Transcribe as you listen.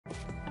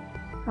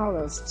I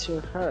lost 2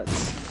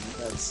 hearts.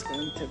 That's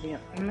going to be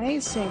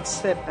amazing,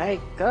 except I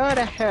got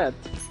a heart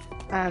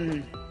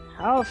and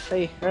half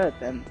a heart,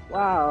 and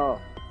wow,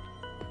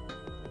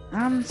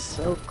 I'm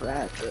so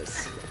glad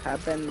this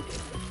happened,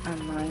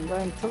 and I'm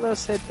going to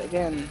lose it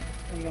again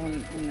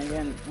and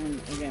again,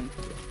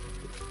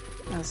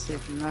 as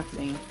if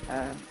nothing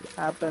had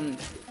happened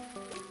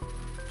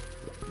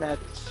that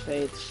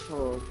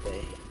fateful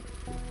day,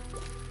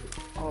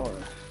 or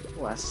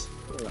was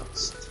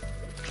lost,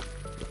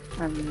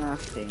 and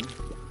nothing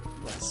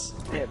was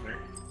ever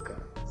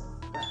got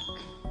back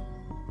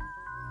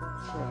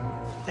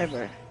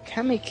forever.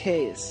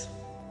 Kamikaze.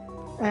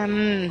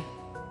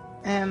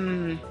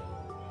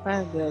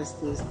 What does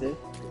this do?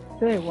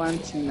 Do I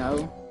want to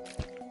know?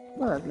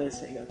 Well, at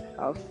least I got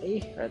half a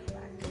heart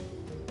back.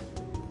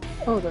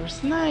 Oh,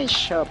 there's a nice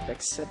shop,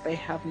 except I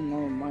have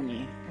no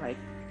money, like,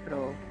 at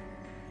all.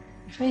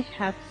 If I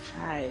had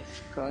 5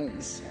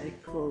 coins, I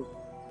could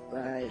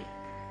buy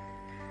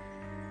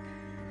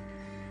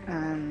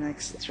an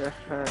extra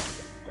heart,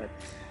 but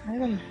I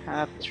don't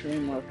have 3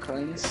 more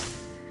coins.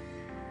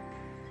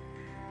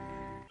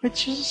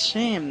 Which is a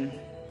shame.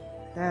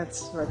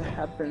 That's what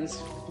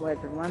happens with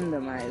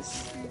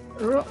randomized.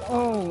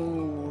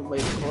 Oh,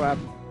 wait, crap.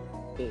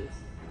 This.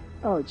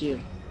 Oh,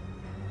 Jim.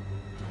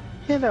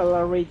 Hello,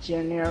 Laurie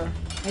Jr.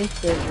 I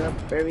heard you're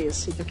very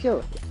easy to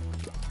kill.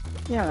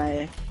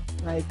 Yeah,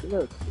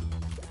 look.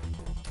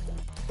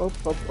 Pop,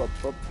 pop, pop,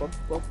 pop, pop,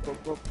 pop,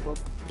 pop, pop, pop.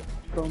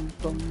 Boom,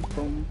 boom,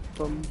 boom,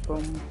 boom,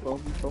 boom,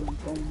 boom, boom,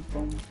 boom,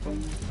 boom,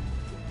 boom.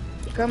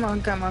 Come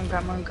on, come on,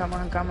 come on, come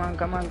on, come on,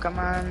 come on, come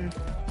on.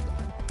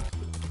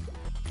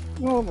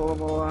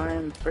 Whoa,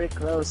 I'm pretty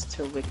close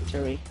to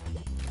victory.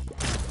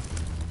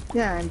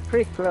 Yeah, I'm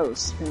pretty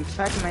close. In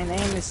fact, my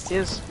name is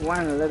just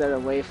 1 letter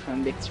away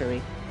from victory.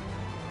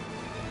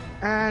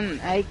 And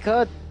I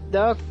got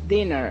dog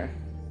dinner.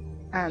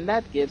 And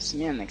that gives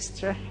me an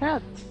extra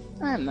hat.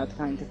 I'm not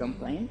going to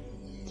complain.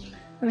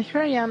 And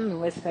here I am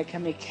with a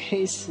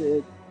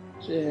kamikaze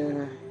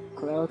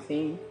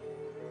clothing.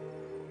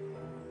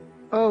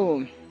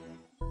 Oh,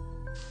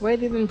 why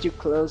didn't you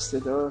close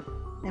the door?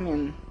 I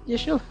mean, you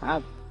should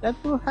have. That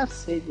would have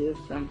saved you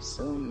from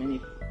so many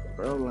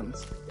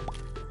problems.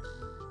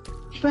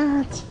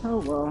 But, oh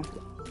well.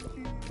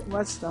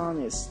 What's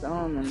done is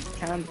done and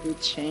can't be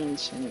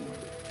changed anymore.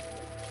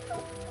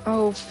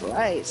 Oh,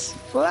 flies!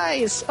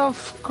 Flies!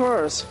 Of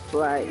course,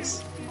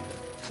 flies!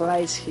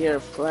 Flies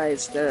here,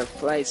 flies there,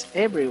 flies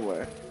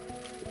everywhere.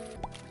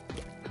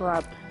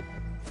 Crap.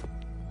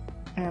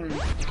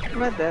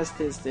 What does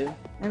this do?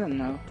 I don't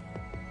know.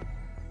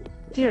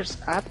 Tears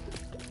up?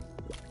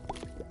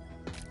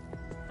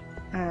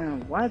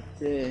 What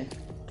the...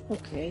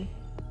 Okay.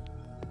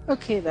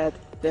 Okay, that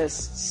does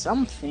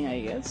something, I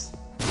guess.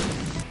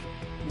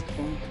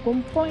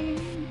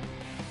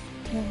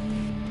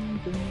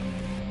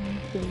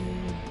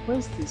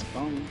 Where's this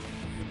bomb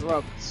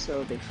rock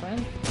so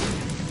different?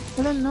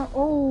 I don't know.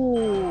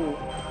 Oh!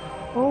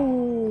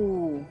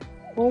 Oh!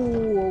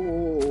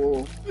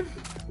 Oh!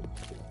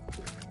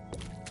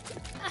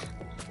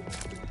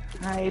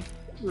 I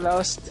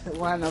lost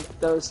one of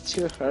those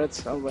 2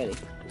 hearts already.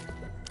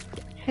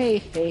 Hey,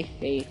 hey,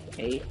 hey,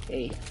 hey,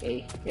 hey,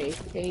 hey, hey,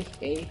 hey,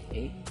 hey,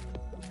 hey.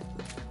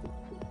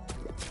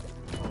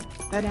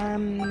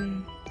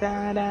 Ta-dam!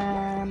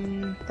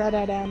 Ta-dam!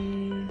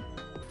 Ta-da-dam!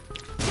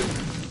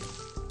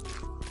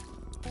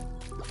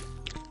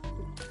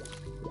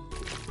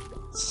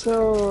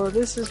 So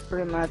this is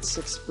pretty much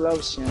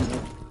explosion.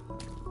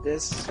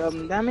 There's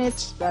some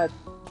damage that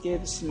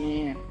gives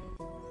me...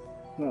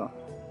 well...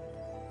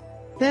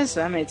 there's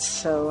damage,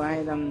 so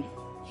I don't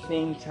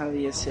think I'll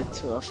use it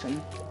too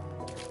often.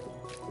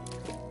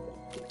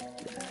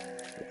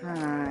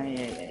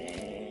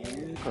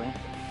 Okay.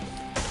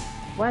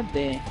 What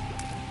the...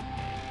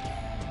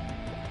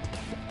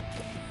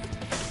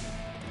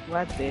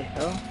 what the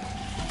hell?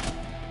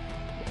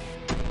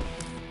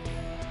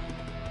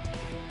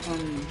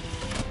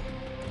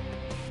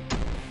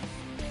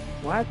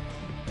 What?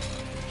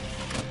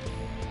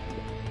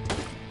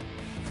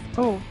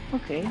 Oh,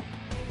 okay.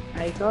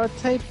 I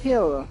got a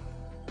pill.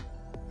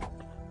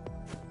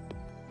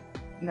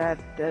 That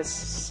does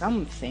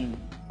something.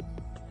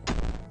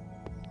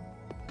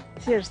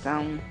 Tears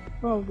down.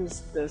 Well,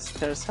 this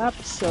tears up,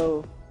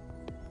 so...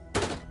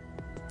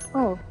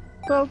 oh,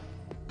 well,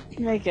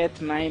 I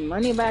get my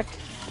money back.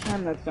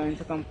 I'm not going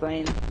to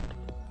complain.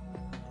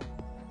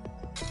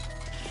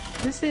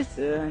 This is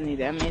any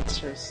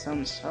damage or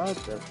some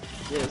sort of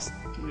just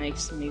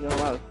makes me go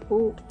out.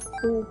 Ooh,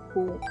 ooh,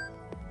 ooh.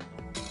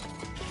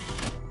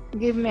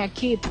 Give me a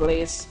key,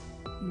 please.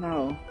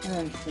 No, I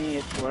don't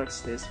think it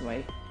works this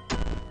way.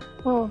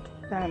 Well,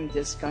 I'm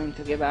just going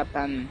to give up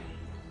and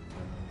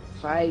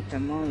fight a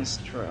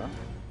monster.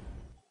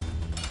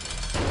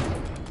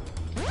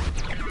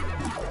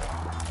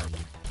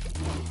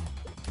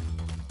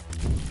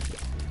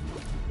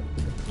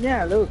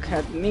 Yeah, look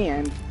at me,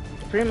 I'm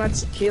pretty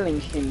much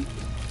killing him.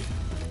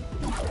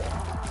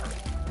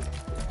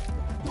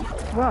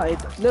 Well,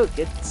 look,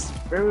 it's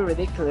very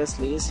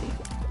ridiculously easy.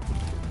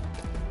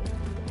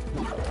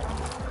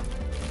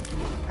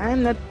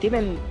 I'm not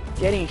even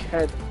getting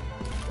hurt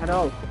at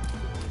all.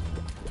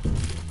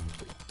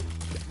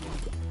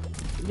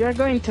 You're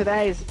going to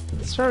die.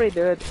 Sorry,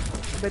 dude,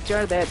 but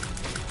you're dead.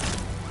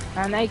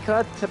 And I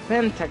got a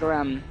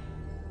pentagram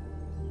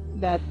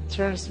that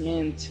turns me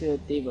into a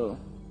devil.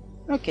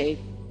 Okay,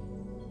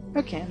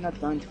 I'm not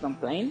going to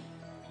complain.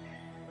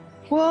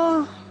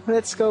 Well,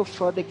 let's go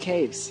for the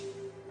caves.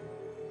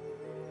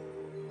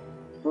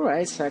 Poor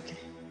Isaac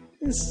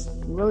is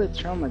really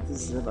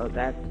traumatized about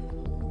that.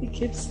 He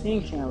keeps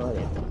thinking about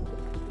it.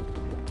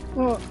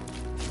 Well,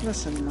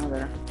 doesn't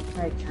matter.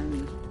 I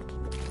can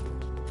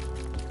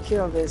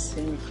kill this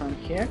thing from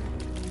here.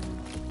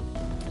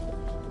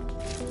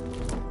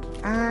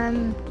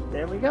 And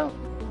there we go.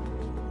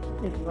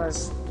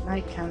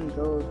 I can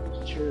go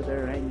through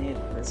there. I need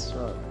a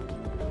sword.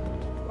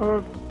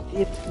 Or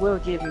it will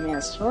give me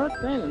a sword?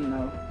 I don't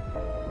know.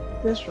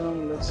 This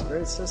room looks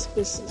very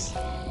suspicious.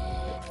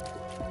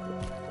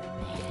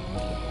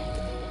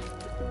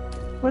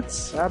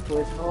 What's up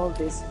with all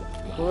these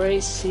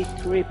crazy,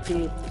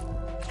 creepy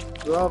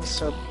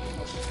globes of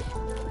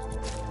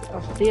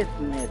death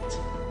meat?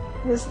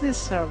 Is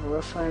this a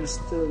reference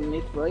to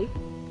Meat Boy?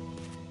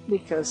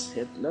 Because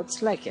it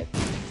looks like it.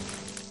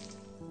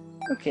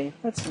 Okay,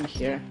 what's in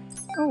here?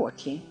 Oh, a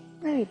key.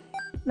 I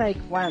like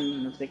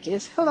one of the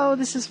keys. Hello,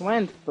 this is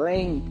Went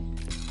playing.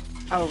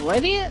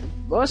 Already?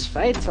 Boss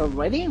fight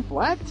already?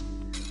 What?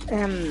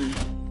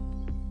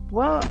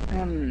 Well,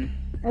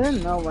 I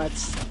don't know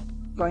what's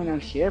going on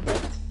here,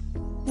 but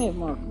hey,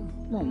 more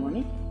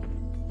money.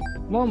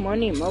 More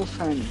money, more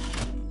fun.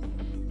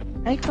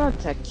 I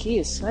got a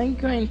key, so I'm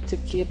going to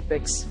keep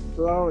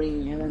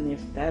exploring, even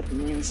if that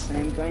means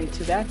I'm going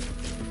to die.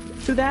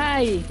 To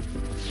die!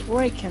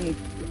 Freaking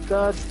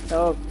God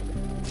help,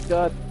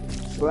 God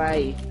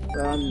fly,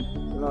 run,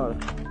 Lord.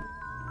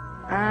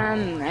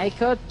 And I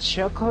got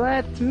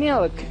chocolate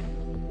milk,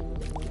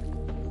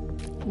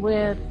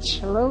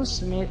 which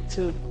allows me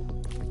to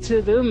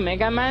do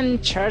Mega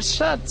Man charge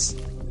shots.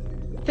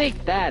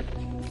 Take that.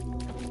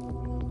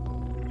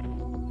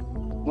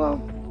 Well,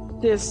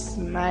 this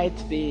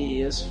might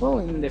be useful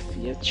in the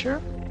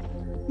future.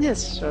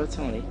 Yes,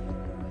 certainly.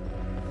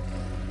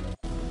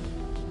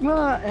 Well,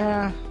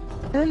 I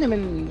don't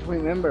even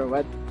remember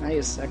what I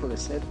exactly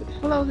said, but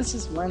hello, this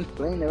is Went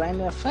playing the line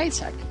of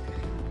Isaac.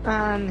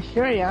 And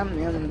here I am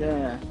in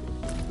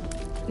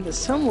the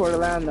somewhere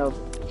land of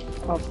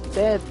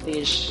Dead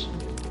Dish.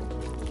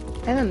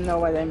 I don't know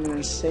what I'm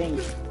even saying.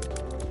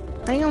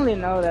 I only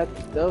know that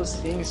those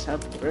things are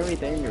very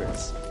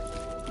dangerous.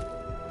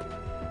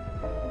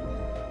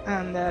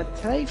 And that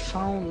I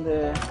found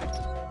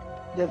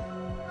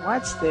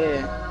what's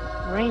the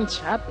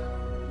range up?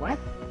 What?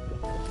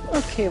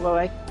 Okay, well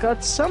I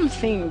got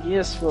something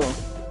useful.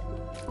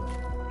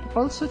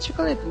 Also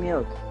chocolate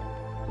milk,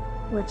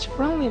 which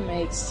probably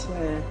makes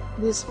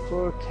this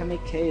poor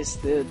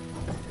kamikaze dude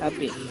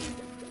happy.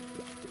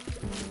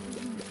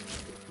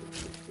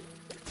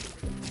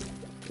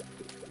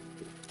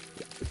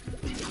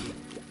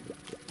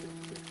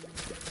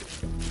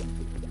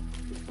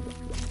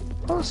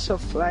 Also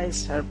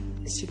flies are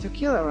easy to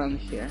kill around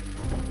here.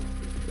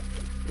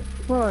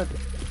 But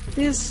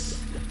this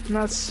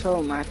not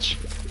so much.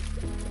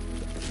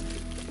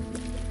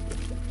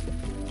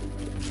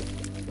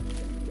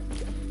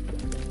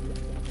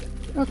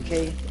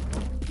 Okay.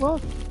 Whoa.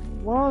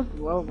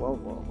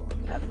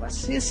 That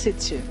was easy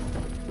too.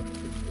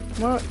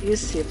 More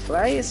easy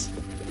flies.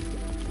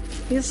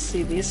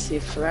 Easy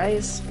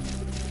flies.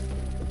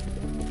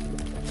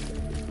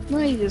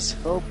 I just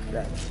hope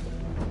that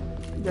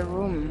the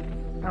room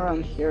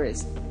around here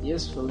is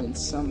useful in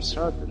some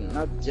sort and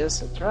not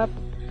just a trap,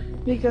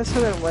 because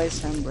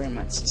otherwise I'm very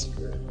much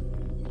screwed.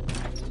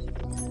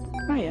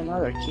 Oh,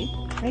 another key.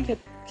 I get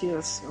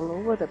kills all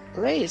over the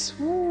place.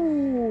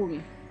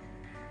 Ooh.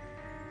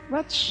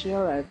 What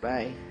shall I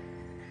buy?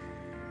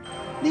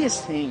 This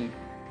thing.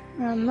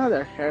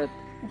 Another heart.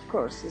 Of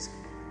course,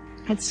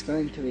 it's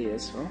going to be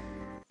useful.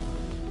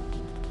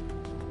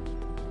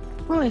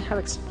 Well, I have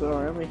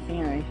explored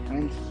everything. I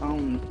haven't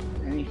found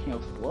anything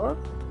of worth.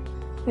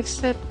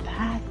 Except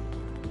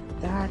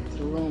that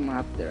room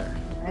up there.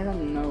 I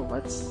don't know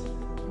what's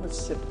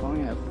the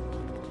point of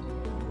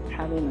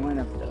having one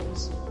of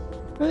those.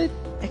 But it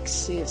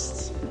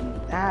exists,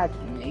 and that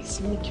makes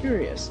me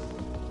curious.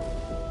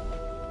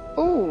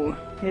 Oh,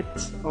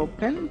 it's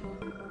open?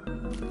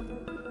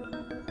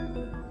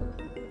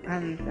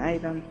 And I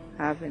don't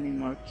have any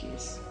more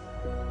keys.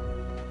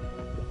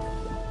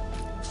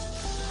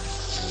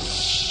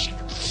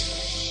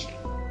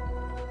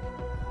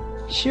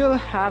 Should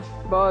have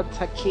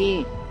bought a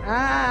key.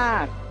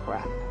 Ah,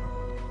 crap.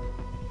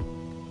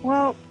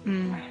 Well,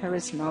 there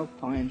is no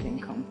point in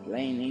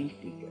complaining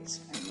because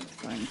I'm not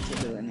going to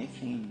do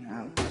anything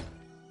now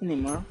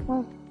anymore.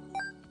 Well,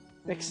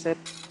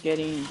 except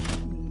getting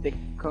the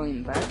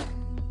coin back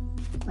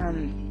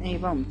and a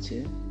bomb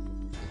too.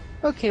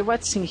 Okay,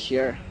 what's in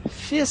here?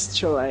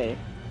 Fistula.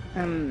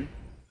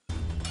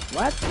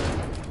 What?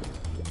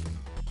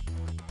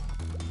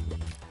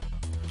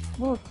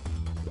 Well,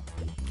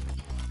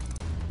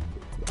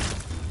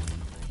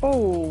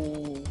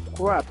 Oh,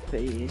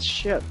 crappy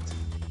shit.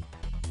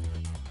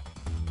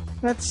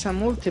 That's a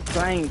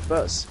multiplying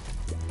boss.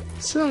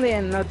 Suddenly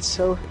I'm not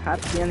so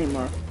happy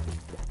anymore.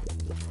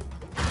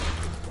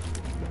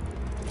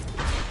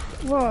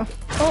 Well,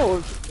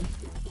 oh,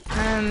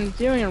 and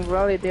during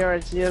rally there are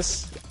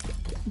just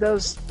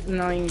those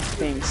annoying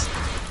things.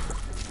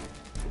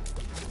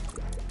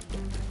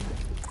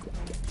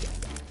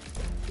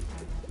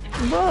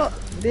 Well,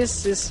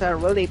 this is a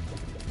really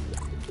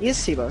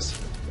easy boss.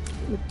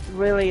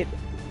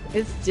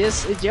 It's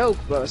just a joke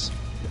boss.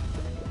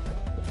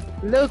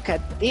 Look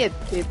at it,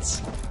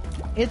 it's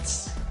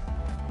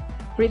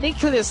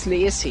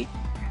ridiculously easy.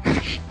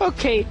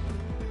 Okay,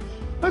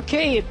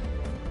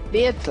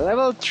 beat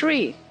level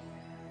 3.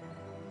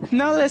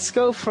 Now let's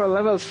go for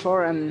level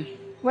 4 and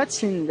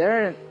what's in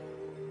there?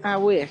 Ah,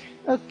 wait,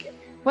 okay.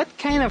 What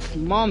kind of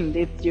mom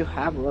did you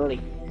have, really?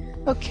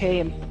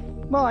 Okay,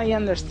 well, I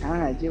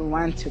understand that you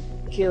want to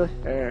kill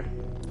her.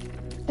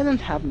 I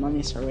don't have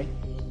money, sorry.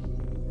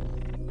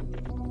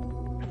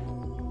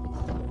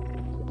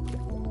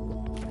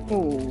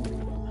 Ooh,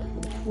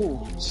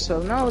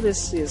 so now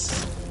this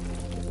is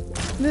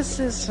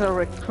a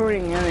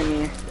recurring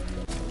enemy.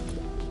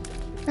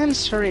 I'm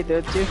sorry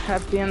dude, you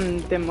have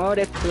been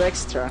demoted to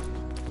extra.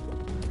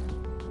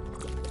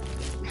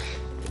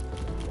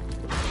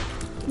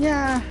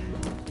 Yeah,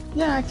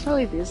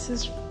 actually this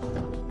is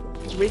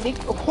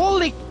ridiculous.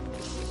 Holy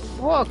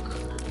fuck!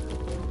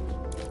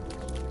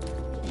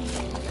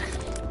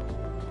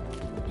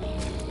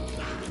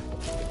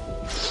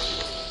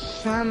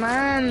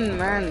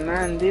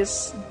 Man,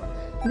 this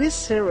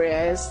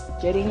area is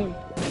getting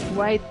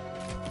white.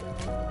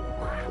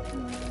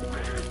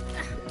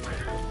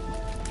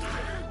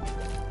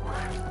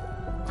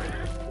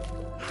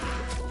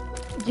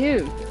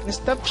 You,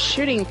 stop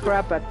shooting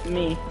crap at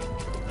me.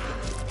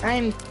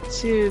 I'm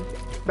too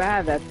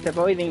bad at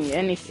avoiding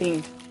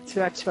anything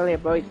to actually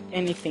avoid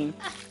anything.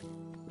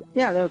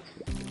 Yeah, look.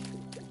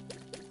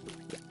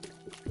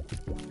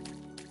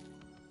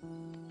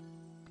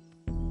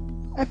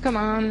 Oh, come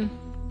on,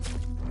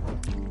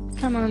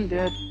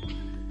 dude.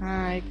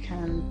 I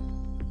can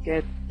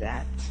get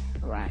that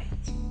right.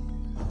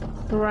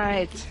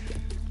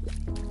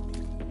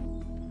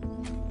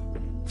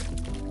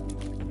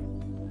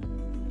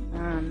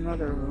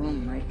 Another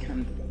room I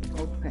can't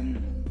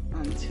open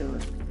until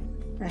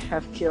I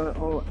have killed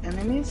all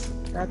enemies.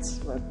 That's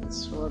what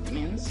sword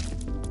means,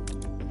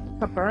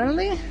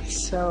 apparently.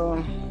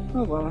 So,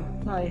 oh well,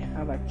 I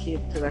have a key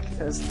to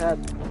access that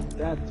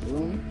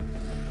room.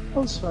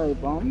 Also a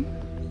bomb.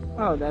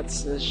 Oh,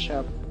 that's the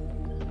shop.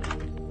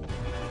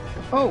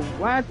 Oh,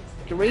 what?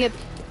 Great.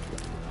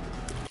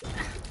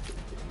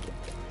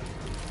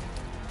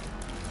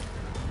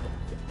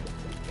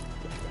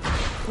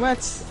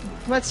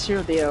 What's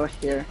your deal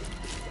here?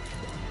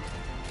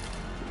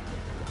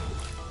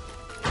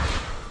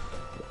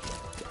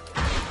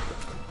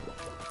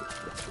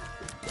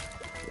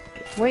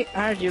 Why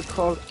are you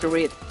called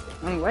Great?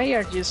 And why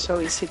are you so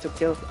easy to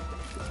kill?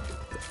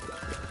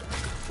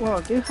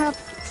 Well, you have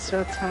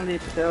certainly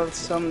dealt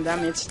some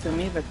damage to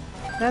me, but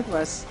that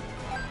was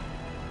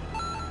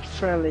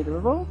fairly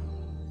doable.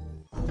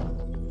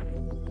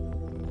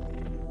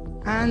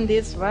 And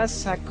this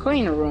was a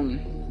coin room,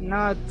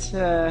 not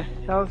a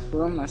health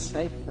room as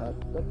I thought,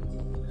 but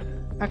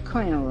a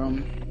coin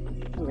room,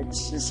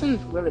 which isn't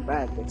really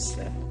bad,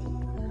 except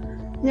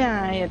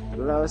yeah, I had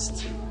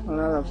lost a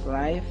lot of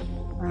life,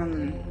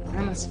 and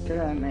I'm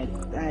scared I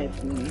might die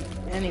in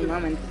any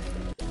moment.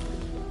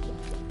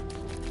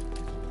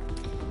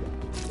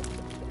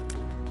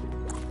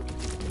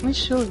 We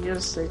should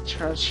use a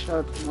charge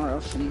shot more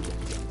often,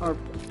 or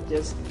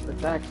just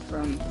attack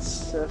from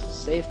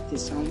safety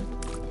zone.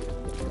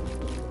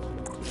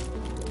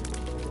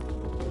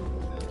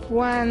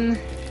 One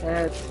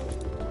head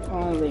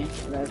only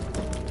left.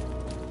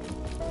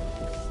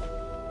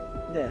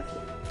 Death.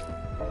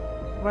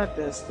 What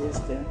does this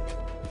do?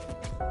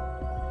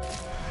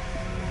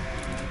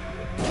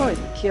 Oh, it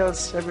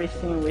kills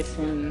everything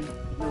within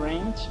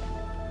range.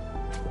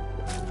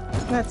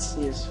 That's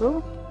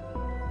useful.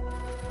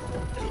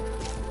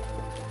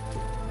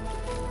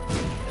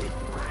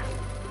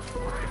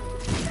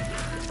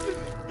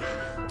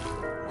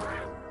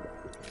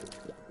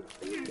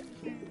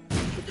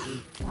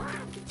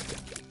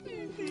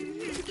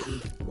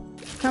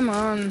 Come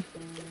on.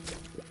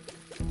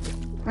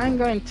 I'm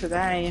going to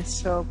die,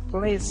 so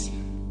please.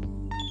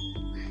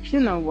 You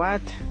know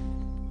what?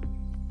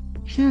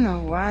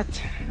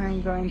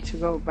 I'm going to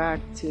go back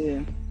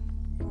to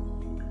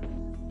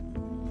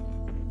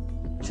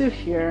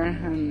here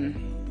and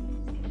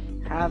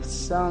have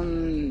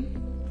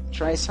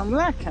try some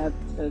luck at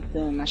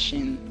the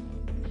machine.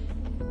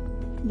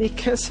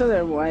 Because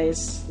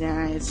otherwise,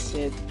 yeah, it's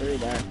very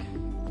dark.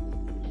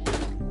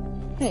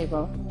 Hey,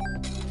 well.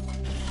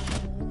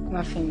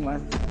 Nothing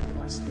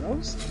was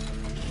lost.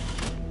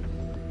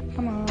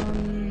 Come on.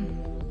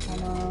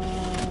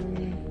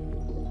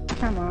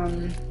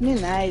 Be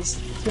nice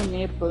to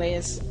me,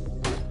 please.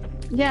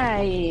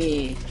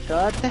 Yay!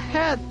 Got the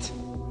hat.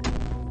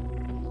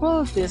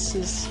 Well, this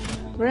is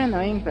very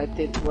annoying, but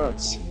it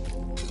works.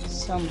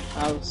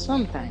 Somehow,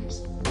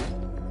 sometimes.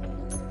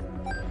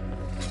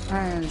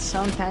 And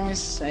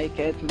sometimes I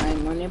get my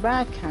money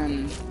back,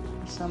 and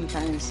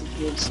sometimes it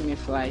gives me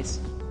flies.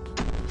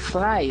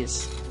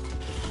 Flies!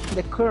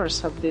 The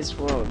curse of this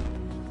world.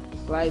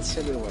 Flies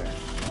everywhere.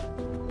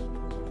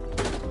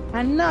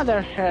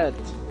 Another heart!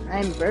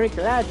 I'm very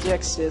glad you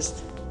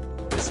exist.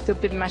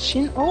 Stupid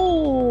machine.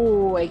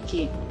 Oh, a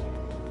key.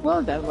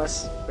 Well, that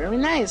was very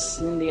nice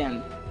in the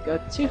end.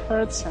 Got 2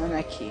 hearts and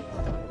a key.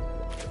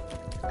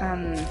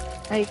 And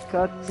I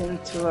got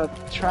into a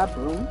trap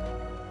room.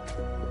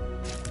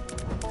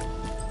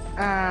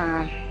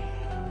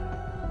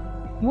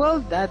 Well,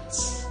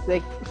 that's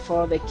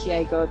for the key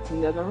I got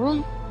in the other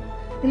room.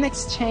 In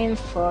exchange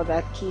for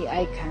that key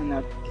I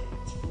cannot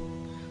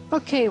get.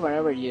 Okay,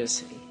 whatever you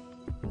say.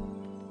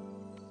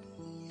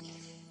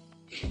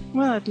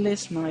 Well, at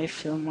least now I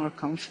feel more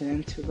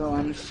confident to go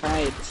and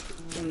fight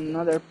in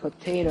another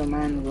Potato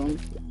Man room.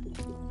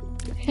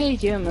 Hey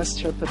you,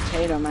 Mr.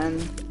 Potato Man,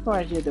 how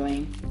are you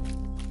doing?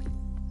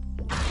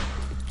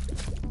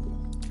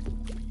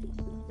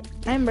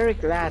 I'm very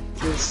glad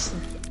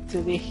to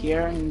be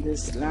here in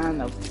this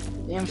land of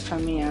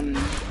infamy and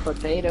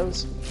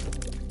potatoes.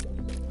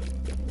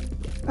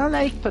 I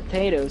like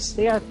potatoes,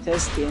 they are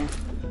tasty,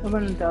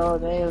 even though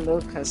they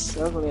look as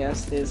ugly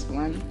as this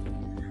one.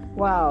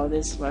 Wow,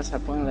 this was a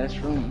pointless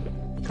room.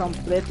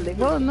 Completely,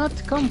 well, not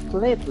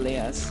completely,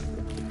 as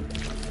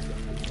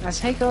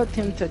I got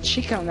into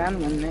Chicken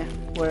Gunman,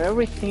 where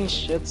everything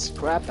shoots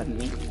crap at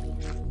me.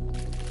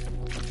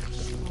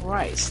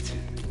 Christ.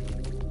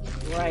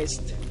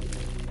 Christ.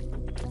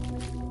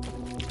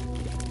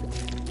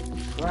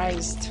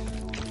 Christ.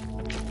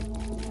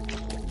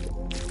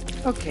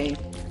 Okay.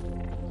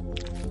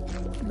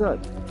 Good.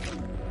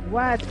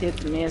 What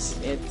did miss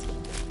it?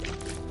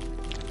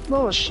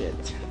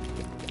 Bullshit.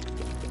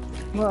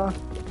 Well,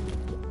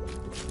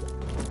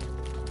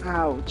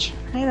 ouch.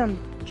 I don't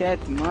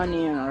get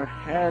money or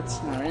hearts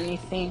or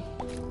anything.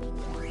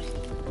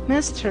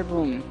 Mr.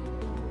 Boom,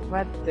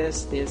 what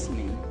does this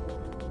mean?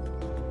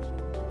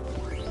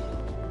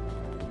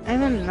 I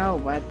don't know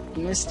what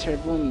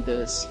Mr. Boom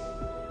does.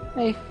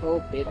 I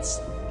hope it's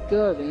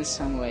good in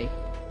some way.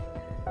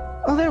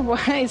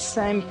 Otherwise,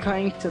 I'm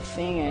going to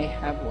think I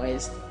have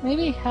waste.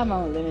 Maybe I have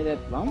unlimited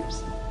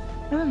bombs?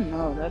 I don't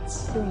know,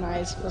 that's a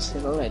nice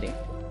possibility.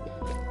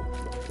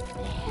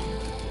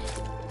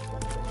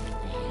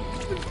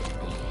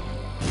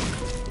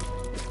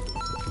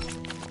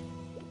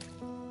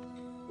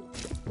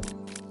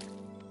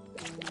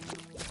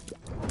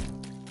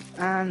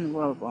 And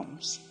wall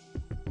bombs.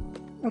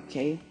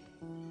 Okay,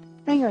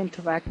 I'm going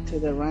to back to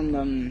the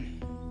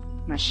random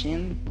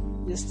machine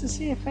just to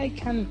see if I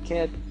can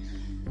get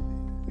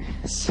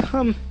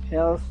some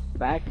health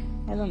back.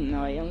 I don't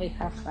know, I only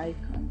have 5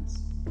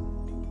 coins.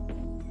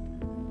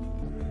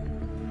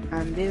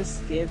 And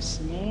this gives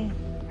me,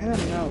 I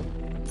don't know.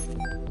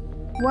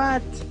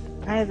 What?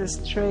 I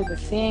destroyed the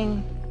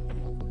thing?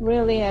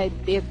 Really, I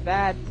did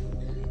that?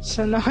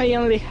 So now I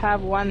only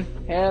have 1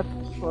 health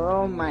for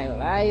all my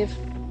life?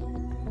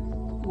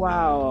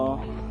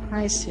 Wow,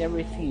 I see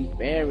everything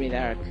very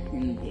dark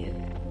indeed.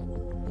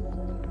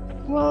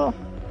 Well,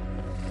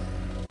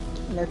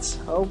 let's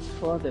hope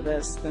for the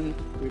best and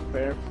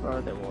prepare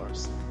for the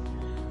worst.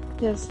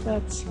 Yes,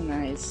 that's a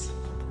nice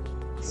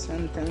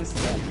sentence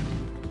that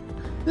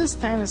this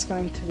time is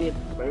going to be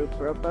very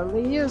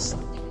properly used.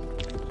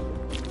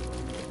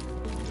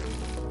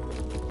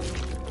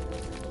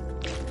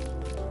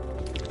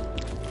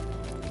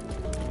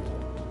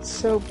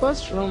 So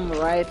boss room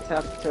right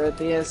after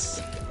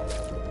this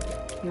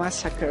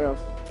massacre of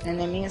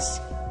enemies.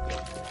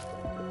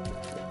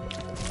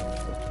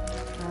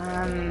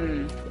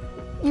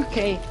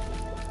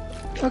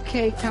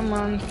 Okay, come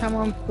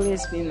on,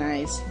 please be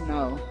nice.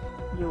 No,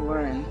 you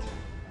weren't.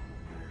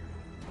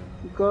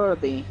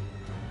 Gordy.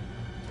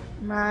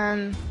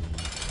 Man.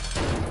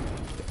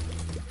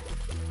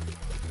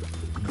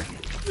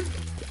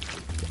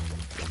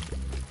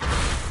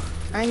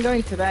 I'm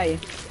going to die.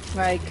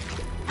 Like,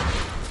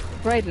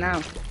 right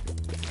now.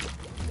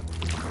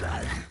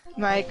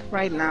 Like,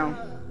 right now.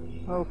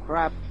 Oh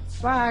crap.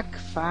 Fuck.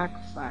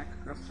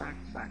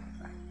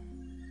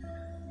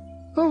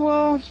 Oh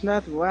well,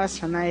 that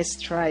was a nice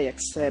try,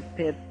 except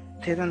it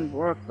didn't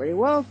work very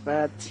well,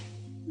 but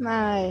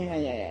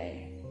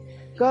I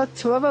got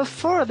to level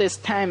 4 this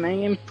time.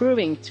 I'm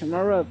improving.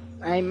 Tomorrow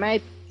I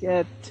might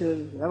get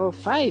to level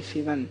 5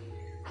 even.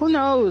 Who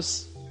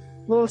knows?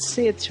 We'll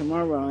see it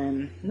tomorrow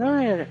in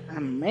another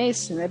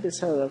amazing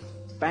episode of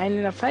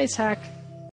Binding of Isaac.